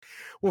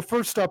Well,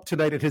 first up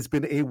tonight, it has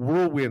been a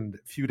whirlwind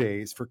few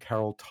days for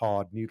Carol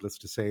Todd, needless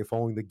to say,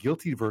 following the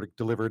guilty verdict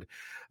delivered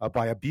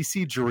by a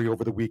BC jury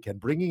over the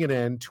weekend, bringing an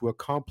end to a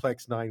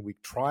complex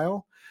 9-week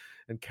trial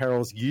and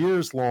Carol's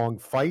years-long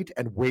fight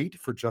and wait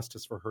for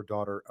justice for her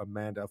daughter,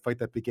 Amanda, a fight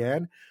that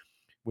began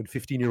when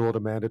 15-year-old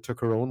Amanda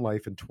took her own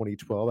life in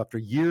 2012 after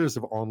years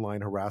of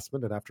online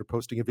harassment and after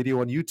posting a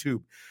video on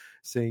YouTube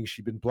saying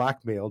she'd been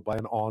blackmailed by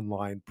an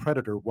online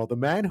predator. Well, the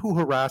man who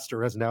harassed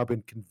her has now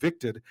been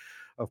convicted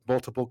of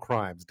multiple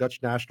crimes. Dutch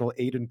national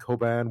Aydin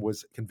Coban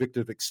was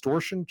convicted of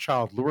extortion,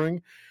 child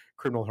luring,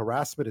 criminal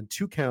harassment, and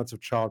 2 counts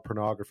of child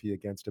pornography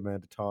against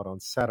Amanda Todd on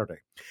Saturday.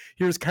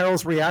 Here's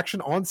Carol's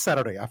reaction on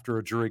Saturday after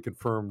a jury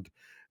confirmed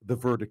the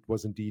verdict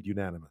was indeed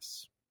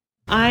unanimous.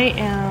 I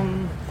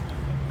am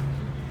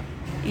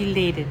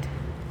elated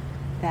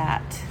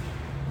that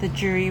the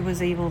jury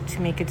was able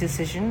to make a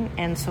decision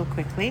and so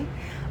quickly,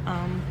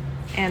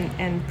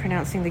 and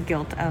pronouncing the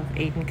guilt of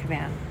Aydin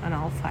Coban on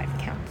all 5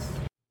 counts.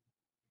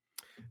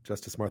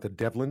 Justice Martha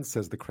Devlin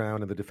says the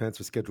Crown and the defense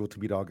are scheduled to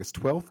meet August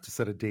 12th to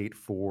set a date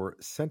for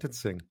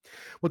sentencing.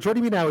 Well,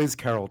 joining me now is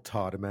Carol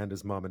Todd,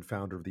 Amanda's mom and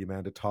founder of the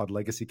Amanda Todd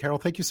Legacy. Carol,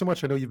 thank you so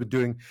much. I know you've been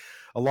doing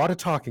a lot of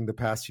talking the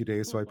past few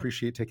days, so I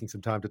appreciate taking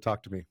some time to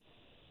talk to me.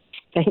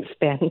 Thanks,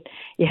 Ben.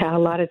 Yeah, a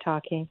lot of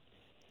talking.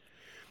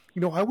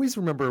 You know, I always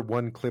remember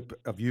one clip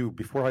of you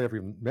before I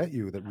ever met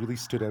you that really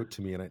stood out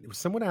to me. And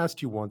someone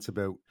asked you once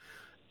about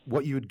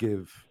what you would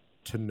give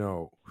to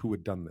know who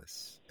had done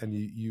this. And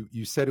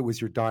you said it was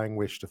your dying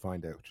wish to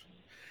find out.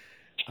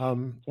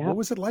 Yep. What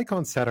was it like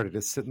on Saturday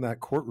to sit in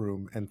that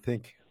courtroom and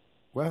think,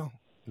 well,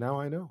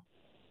 now I know?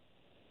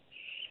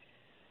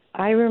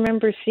 I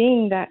remember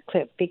seeing that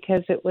clip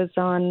because it was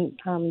on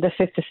the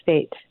Fifth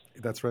Estate.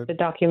 That's right. The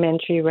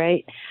documentary,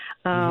 right?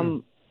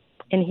 And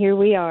here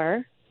we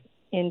are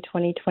in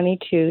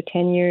 2022,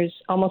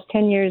 almost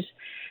 10 years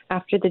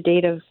after the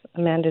date of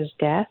Amanda's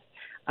death.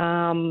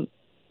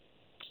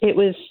 It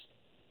was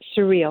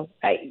surreal.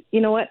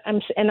 You know what?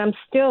 I'm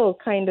still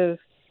kind of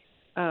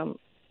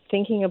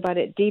thinking about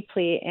it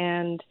deeply,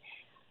 and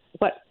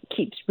what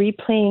keeps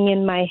replaying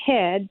in my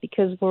head,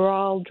 because we're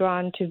all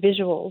drawn to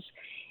visuals,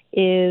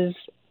 is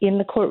in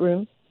the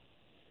courtroom,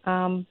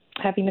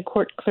 having the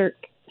court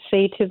clerk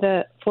say to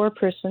the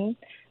foreperson,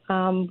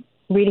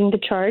 reading the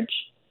charge,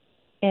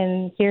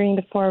 and hearing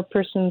the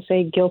foreperson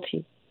say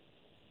guilty.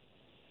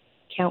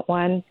 Count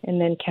 1,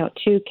 and then count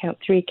 2, count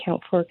 3,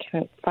 count 4,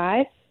 count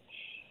 5.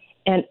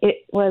 And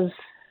it was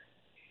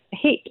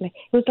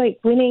like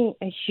winning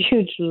a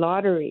huge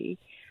lottery,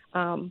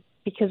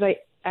 because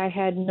I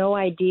had no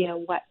idea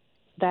what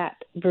that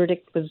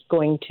verdict was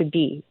going to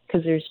be,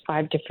 because there's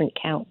 5 different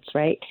counts,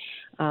 right?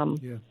 I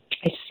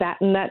sat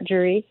in that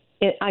jury.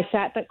 I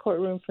sat in that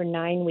courtroom for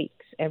 9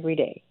 weeks every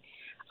day.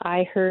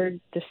 I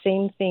heard the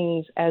same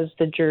things as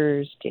the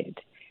jurors did.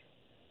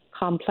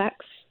 Complex,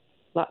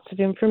 lots of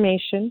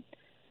information,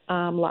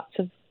 lots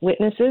of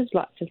witnesses,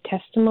 lots of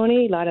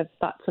testimony, lots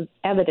of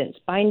evidence,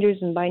 binders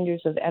and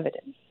binders of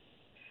evidence.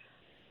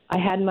 I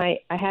had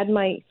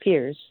my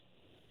fears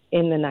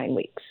in the 9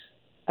 weeks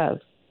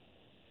of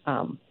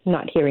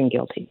not hearing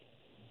guilty.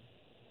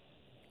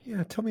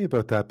 Yeah, tell me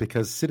about that,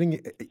 because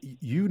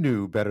you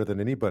knew better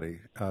than anybody.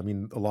 I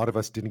mean, a lot of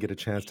us didn't get a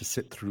chance to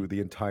sit through the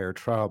entire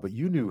trial, but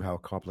you knew how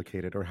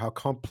complicated or how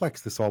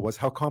complex this all was,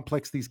 how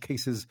complex these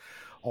cases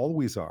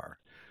always are.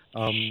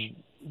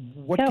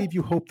 What gave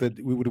you hope that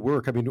it would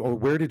work? I mean, or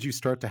where did you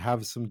start to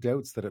have some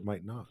doubts that it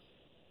might not?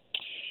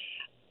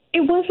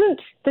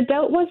 The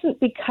doubt wasn't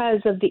because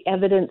of the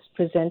evidence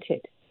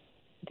presented.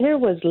 There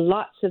was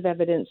lots of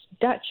evidence,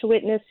 Dutch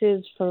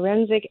witnesses,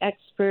 forensic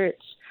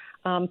experts,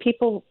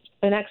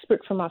 an expert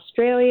from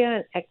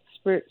Australia,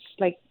 experts,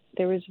 like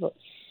there was about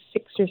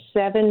 6 or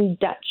 7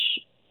 Dutch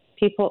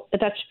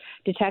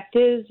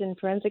detectives and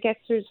forensic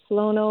experts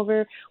flown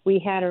over.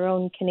 We had our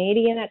own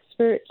Canadian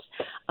experts.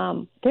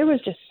 There was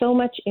just so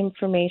much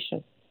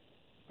information,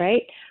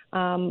 right?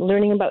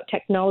 Learning about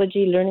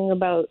technology, learning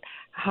about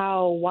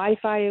how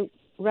Wi-Fi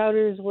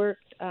routers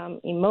worked,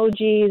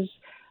 emojis,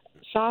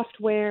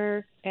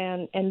 software,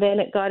 and then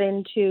it got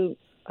into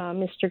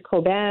Mr.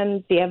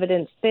 Coban, the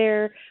evidence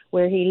there,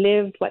 where he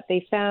lived, what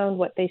they found,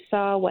 what they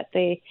saw, what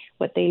they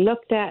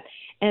looked at.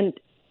 And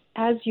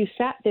as you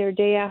sat there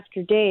day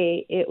after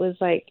day, it was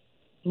like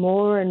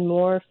more and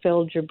more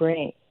filled your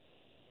brain,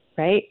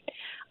 right?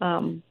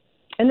 And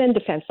then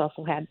defense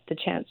also had the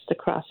chance to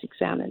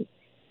cross-examine.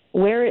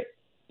 Where it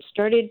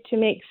started to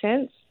make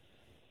sense,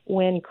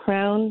 when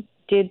Crown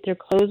did their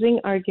closing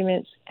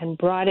arguments and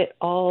brought it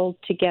all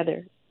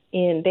together.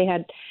 They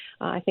had,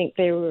 I think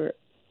they were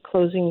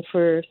closing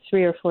for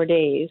 3 or 4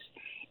 days,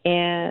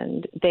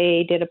 and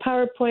they did a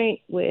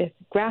PowerPoint with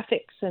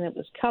graphics, and it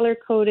was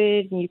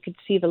color-coded, and you could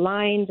see the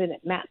lines, and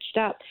it matched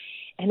up.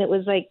 And it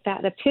was like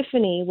that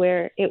epiphany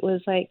where it was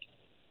like,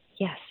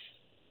 yes,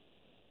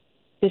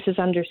 this is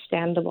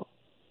understandable,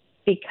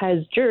 because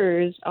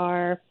jurors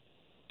are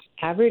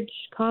average,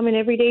 common,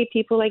 everyday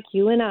people like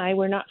you and I.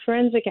 We're not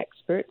forensic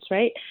experts,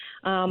 right?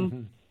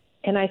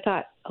 And I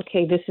thought,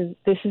 okay, this is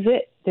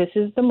it. This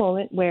is the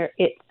moment where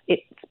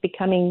it's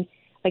becoming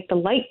like the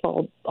light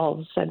bulb all of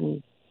a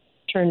sudden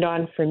turned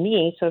on for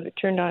me. So if it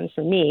turned on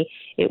for me,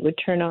 it would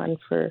turn on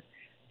for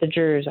the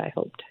jurors, I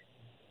hoped.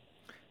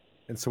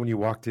 And so when you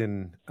walked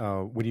in,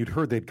 when you'd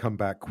heard they'd come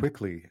back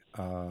quickly,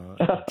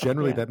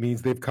 generally that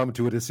means they've come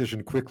to a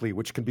decision quickly,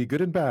 which can be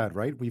good and bad,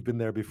 right? We've been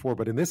there before.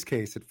 But in this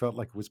case, it felt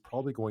like it was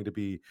probably going to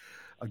be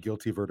a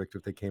guilty verdict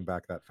if they came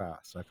back that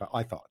fast.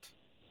 I thought.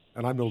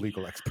 And I'm no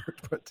legal expert,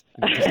 but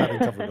just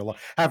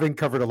having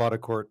covered a lot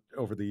of court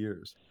over the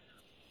years.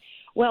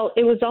 Well,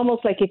 it was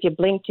almost like if you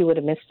blinked, you would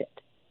have missed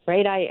it,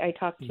 right? I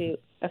talked to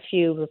a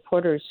few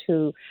reporters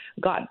who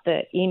got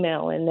the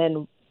email and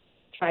then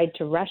tried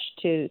to rush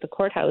to the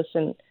courthouse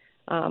and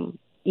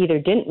either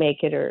didn't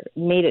make it or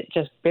made it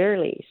just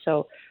barely.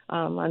 So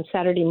on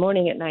Saturday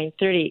morning at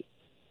 9:30,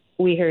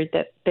 we heard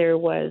that there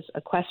was a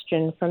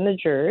question from the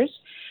jurors.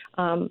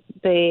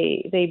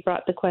 They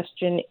brought the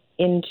question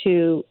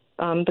into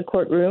the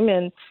courtroom,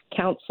 and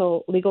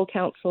legal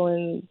counsel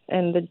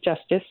and the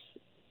justice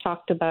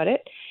talked about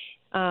it,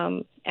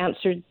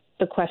 answered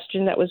the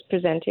question that was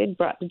presented,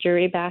 brought the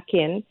jury back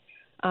in,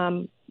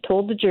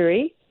 told the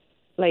jury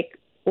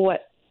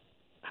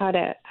how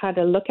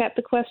to look at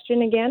the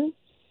question again.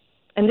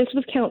 And this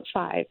was count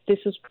 5. This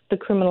was the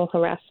criminal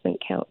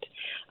harassment count.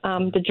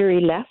 The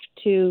jury left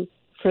to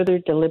further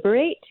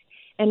deliberate,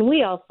 and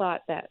we all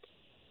thought that,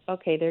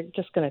 okay, they're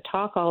just going to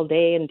talk all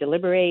day and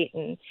deliberate,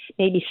 and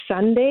maybe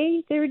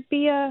Sunday there would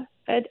be a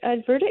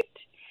verdict.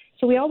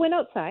 So we all went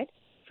outside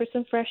for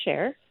some fresh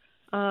air.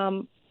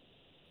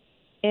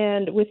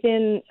 And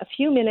within a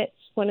few minutes,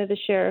 one of the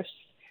sheriffs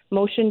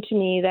motioned to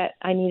me that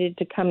I needed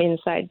to come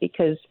inside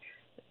because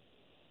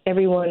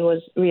everyone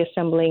was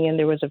reassembling and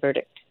there was a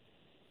verdict.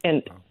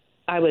 And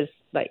I was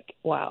like,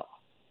 wow.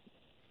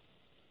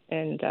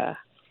 And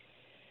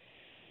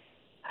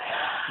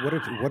what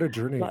a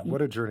journey!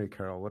 What a journey,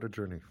 Carol! What a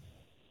journey!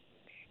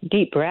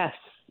 Deep breaths,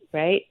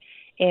 right?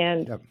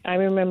 And I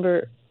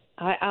remember,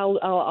 I'll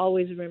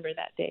always remember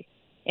that day,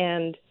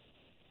 and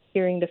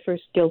hearing the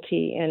first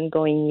guilty and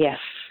going yes,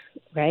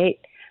 right,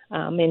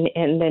 and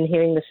then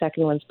hearing the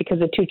second ones, because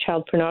the 2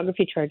 child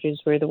pornography charges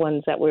were the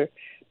ones that were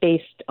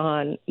based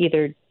on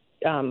either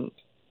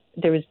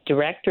there was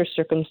direct or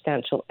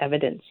circumstantial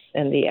evidence,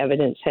 and the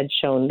evidence had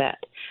shown that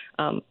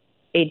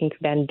Aydin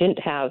Coban didn't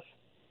have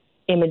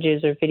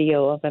images or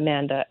video of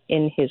Amanda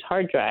in his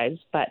hard drives,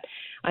 but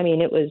I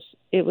mean it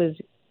was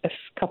a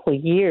couple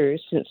of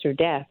years since her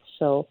death,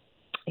 so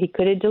he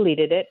could have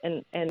deleted it,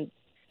 and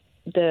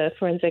the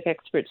forensic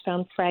experts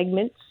found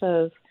fragments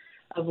of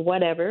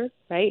whatever,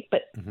 right?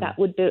 But that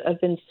would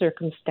have been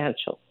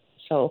circumstantial.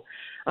 So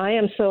I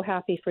am so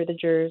happy for the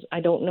jurors. I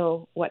don't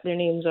know what their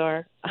names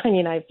are. I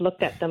mean, I've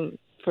looked at them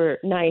for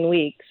 9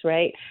 weeks,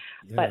 right?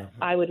 Yeah. But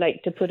I would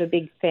like to put a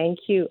big thank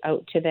you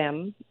out to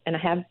them, and I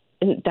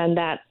haven't done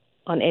that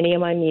on any of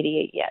my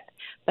media yet.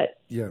 But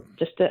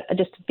just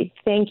a big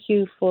thank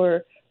you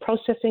for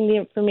processing the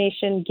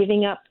information,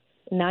 giving up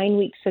 9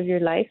 weeks of your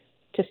life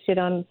to sit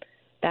on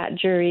that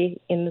jury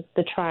in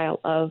the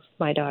trial of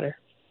my daughter.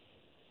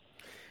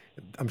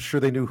 I'm sure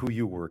they knew who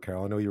you were,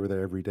 Carol. I know you were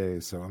there every day,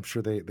 so I'm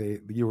sure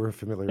you were a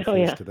familiar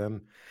face to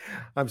them.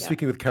 I'm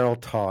speaking with Carol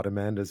Todd,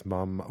 Amanda's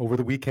mom. Over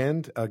the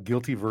weekend, a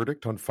guilty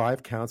verdict on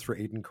 5 counts for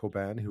Aydin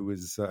Coban, who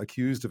is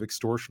accused of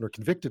extortion, or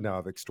convicted now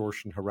of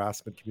extortion,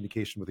 harassment,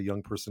 communication with a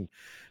young person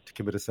to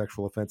commit a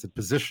sexual offense, and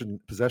possession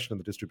and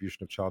the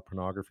distribution of child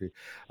pornography.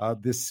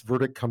 This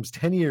verdict comes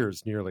 10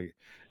 years nearly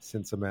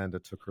since Amanda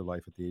took her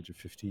life at the age of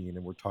 15,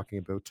 and we're talking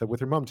about with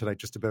her mom tonight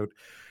just about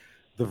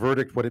the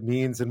verdict, what it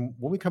means. And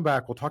when we come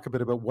back, we'll talk a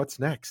bit about what's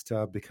next,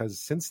 because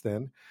since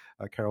then,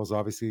 Carol's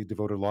obviously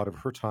devoted a lot of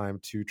her time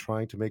to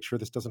trying to make sure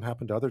this doesn't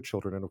happen to other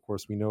children. And of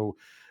course, we know,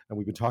 and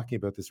we've been talking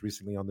about this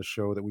recently on the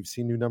show, that we've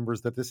seen new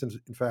numbers that this,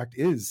 in fact,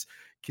 is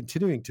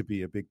continuing to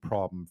be a big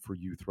problem for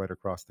youth right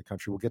across the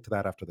country. We'll get to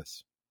that after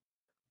this.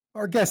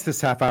 Our guest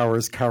this half hour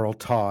is Carol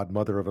Todd,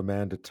 mother of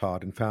Amanda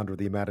Todd and founder of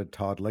the Amanda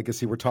Todd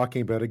Legacy. We're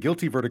talking about a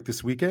guilty verdict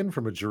this weekend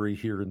from a jury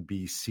here in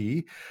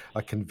BC,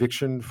 a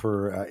conviction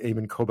for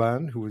Aydin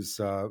Coban, who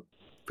was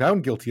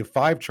found guilty of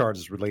 5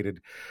 charges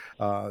related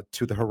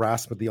to the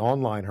harassment, the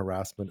online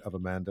harassment of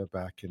Amanda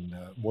back in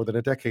more than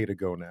a decade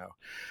ago now.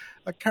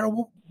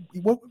 Carol,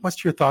 what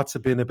must your thoughts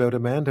have been about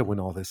Amanda when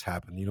all this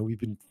happened? You know, we've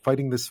been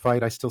fighting this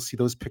fight. I still see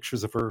those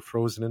pictures of her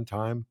frozen in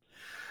time.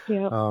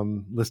 Yeah.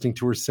 Listening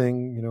to her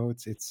sing, you know,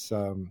 it's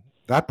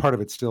that part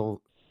of it's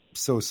still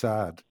so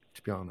sad,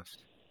 to be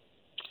honest.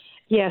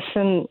 Yes,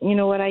 and you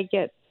know what, I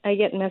get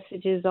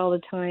messages all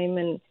the time,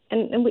 and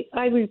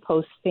I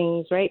repost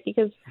things, right?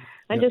 Because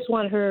I just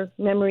want her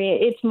memory.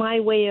 It's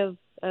my way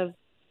of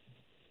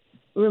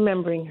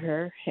remembering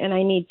her, and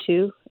I need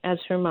to as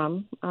her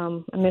mom.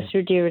 I miss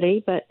her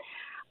dearly, but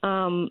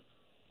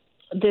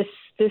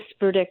this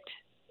verdict,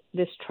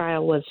 this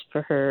trial was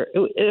for her.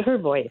 Her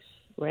voice,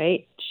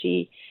 right?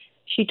 She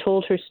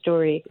told her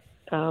story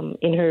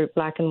in her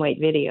black and white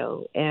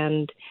video,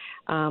 and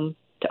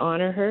to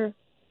honor her,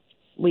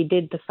 we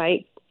did the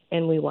fight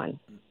and we won.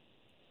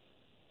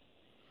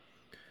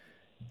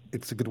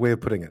 It's a good way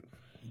of putting it,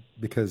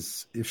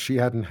 because if she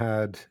hadn't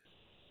had,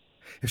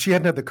 If she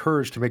hadn't had the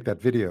courage to make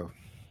that video,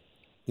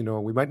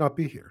 we might not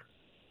be here.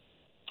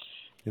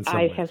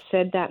 I have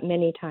said that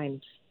many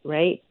times,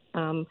 right?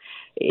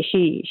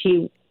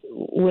 She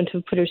wouldn't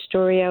have put her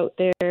story out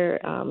there.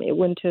 It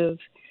wouldn't have,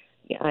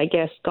 I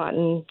guess,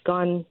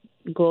 gone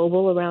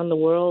global around the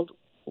world.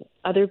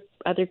 Other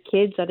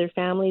kids, other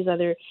families,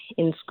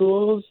 in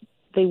schools,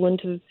 they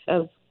wouldn't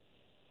have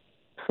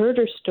heard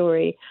her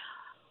story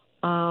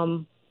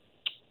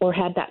or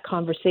had that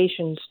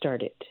conversation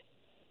started.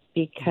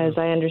 Because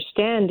I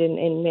understand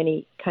in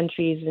many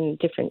countries, in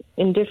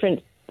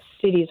different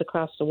cities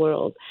across the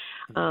world,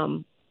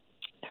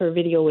 her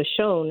video was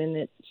shown, and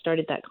it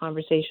started that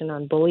conversation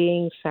on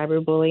bullying,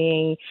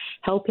 cyberbullying,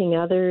 helping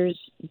others,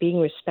 being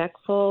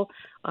respectful,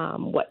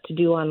 what to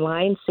do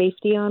online,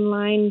 safety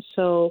online.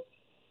 So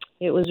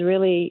it was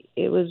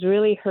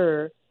really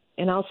her,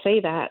 and I'll say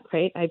that,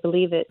 right? I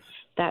believe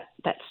that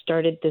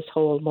started this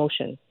whole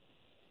motion.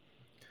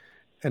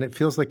 And it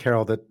feels like,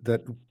 Carol,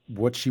 that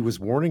what she was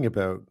warning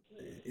about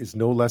is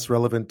no less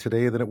relevant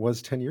today than it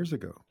was 10 years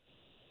ago.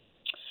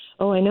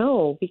 Oh, I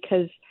know,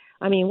 because,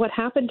 what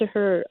happened to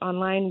her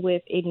online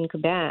with Aydin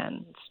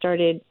Coban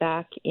started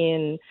back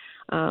in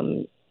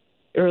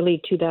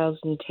early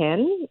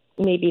 2010,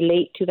 maybe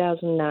late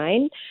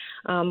 2009,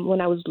 when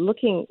I was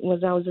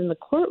in the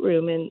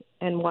courtroom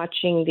and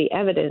watching the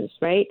evidence,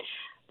 right?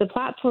 The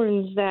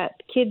platforms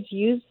that kids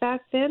used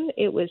back then,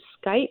 it was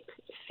Skype,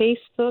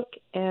 Facebook,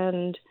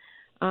 and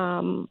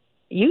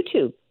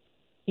YouTube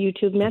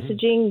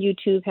messaging.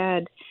 YouTube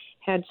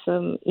had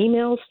some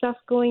email stuff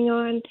going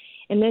on.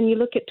 And then you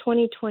look at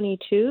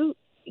 2022,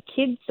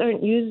 kids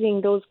aren't using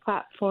those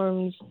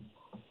platforms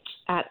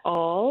at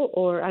all.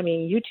 Or,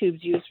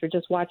 YouTube's used for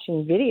just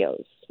watching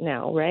videos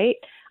now, right?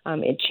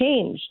 It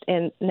changed.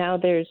 And now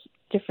there's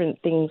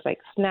different things like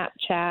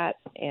Snapchat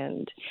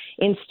and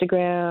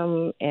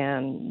Instagram,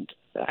 and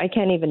I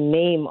can't even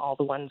name all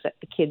the ones that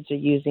the kids are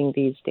using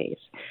these days.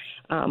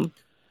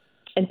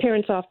 And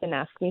parents often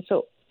ask me,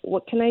 so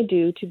what can I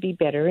do to be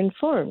better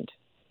informed,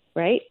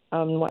 right,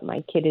 on what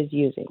my kid is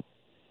using?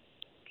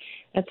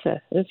 That's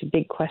a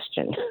big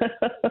question.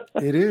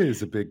 It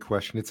is a big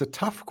question. It's a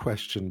tough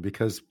question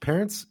because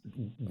parents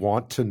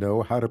want to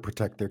know how to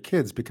protect their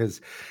kids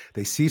because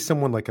they see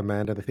someone like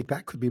Amanda, they think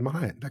that could be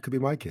mine. That could be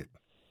my kid.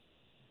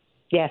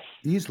 Yes.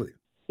 Easily.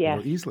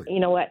 Yes. Easily. You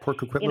know what? Poor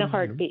Coquitlam, in a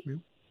heartbeat.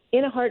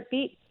 In a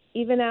heartbeat,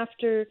 even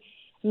after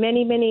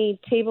many, many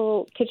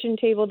kitchen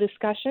table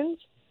discussions,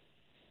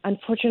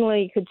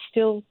 unfortunately, it could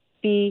still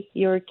be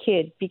your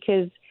kid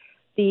because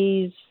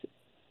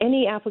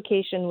any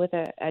application with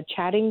a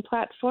chatting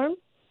platform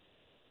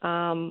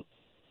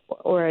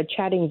or a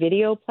chatting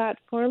video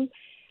platform,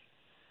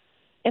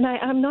 and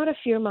I'm not a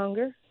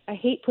fearmonger. I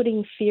hate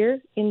putting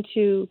fear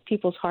into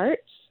people's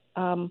hearts,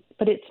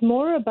 but it's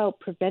more about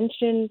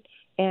prevention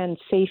and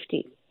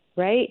safety,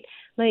 right?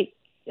 Like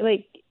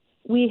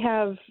we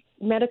have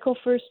medical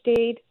first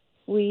aid,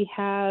 we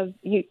have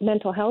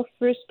mental health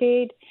first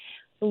aid.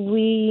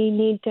 We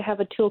need to have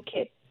a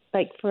toolkit,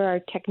 like for our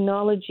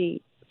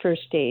technology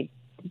first aid,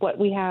 what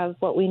we have,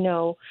 what we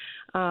know.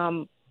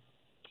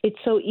 It's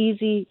so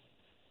easy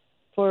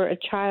for a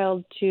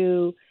child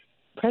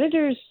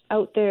predators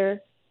out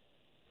there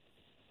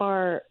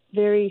are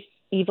very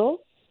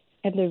evil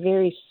and they're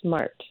very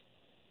smart.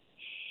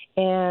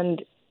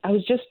 And I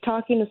was just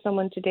talking to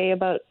someone today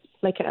about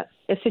like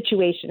a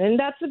situation, and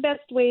that's the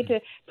best way to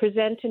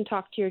present and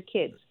talk to your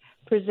kids.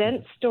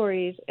 Present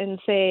stories and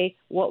say,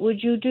 what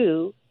would you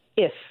do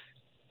if?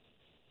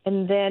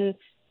 And then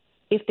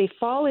if they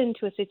fall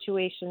into a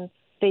situation,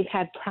 they've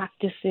had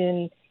practice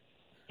in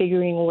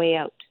figuring a way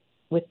out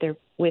with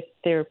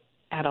their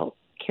adult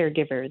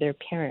caregiver, their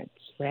parents,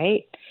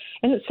 right?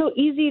 And it's so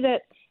easy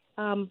that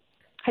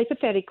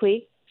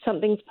hypothetically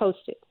something's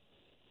posted.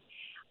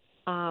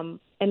 And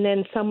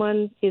then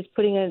someone is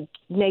putting a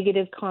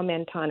negative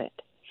comment on it.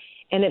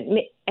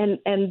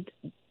 And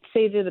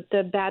say that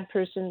the bad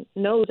person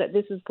knows that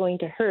this is going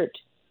to hurt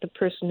the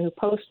person who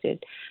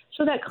posted.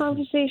 So that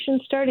conversation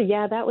started,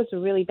 that was a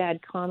really bad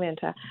comment.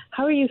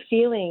 How are you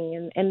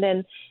feeling? And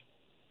then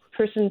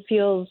person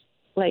feels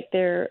like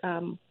they're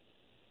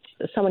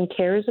someone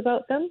cares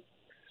about them.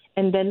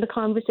 And then the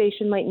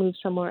conversation might move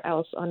somewhere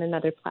else on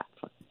another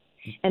platform.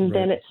 And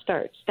then it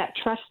starts. That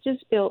trust is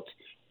built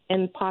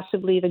and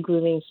possibly the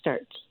grooming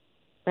starts,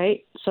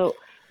 right? So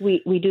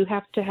we do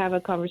have to have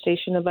a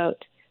conversation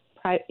about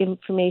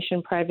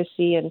information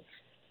privacy and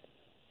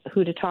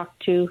who to talk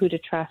to, who to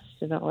trust,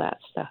 and all that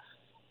stuff.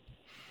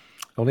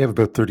 I only have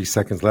about 30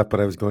 seconds left, but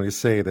I was going to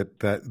say that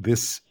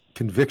this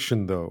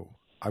conviction, though,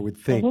 I would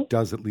think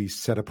does at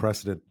least set a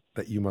precedent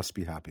that you must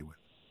be happy with.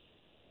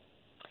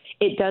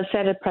 It does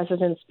set a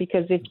precedent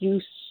because if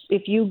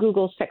you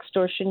Google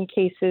sextortion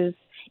cases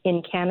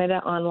in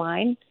Canada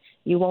online,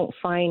 you won't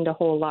find a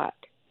whole lot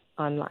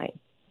online.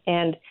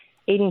 And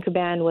Aydin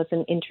Coban was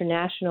an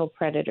international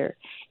predator,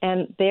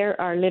 and there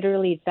are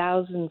literally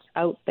thousands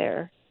out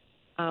there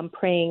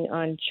preying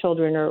on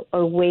children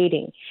or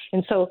waiting.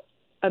 And so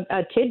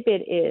a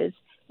tidbit is,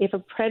 if a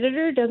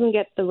predator doesn't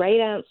get the right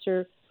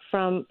answer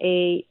from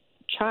a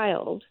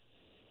child,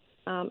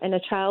 and a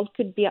child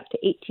could be up to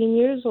 18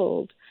 years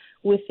old,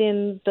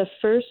 within the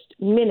first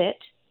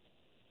minute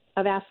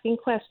of asking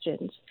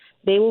questions,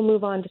 they will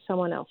move on to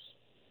someone else.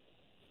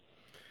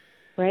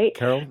 Right?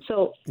 Carol?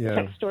 So Yeah.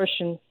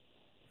 extortion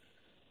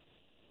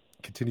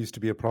continues to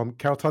be a problem.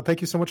 Carol Todd,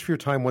 thank you so much for your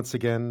time once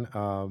again.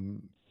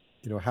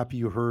 Happy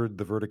you heard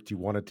the verdict you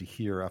wanted to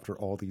hear after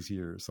all these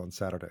years on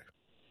Saturday.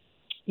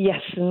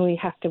 Yes, and we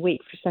have to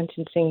wait for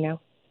sentencing now.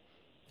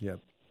 Yeah.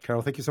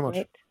 Carol, thank you so much.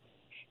 Right.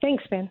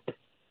 Thanks, Ben.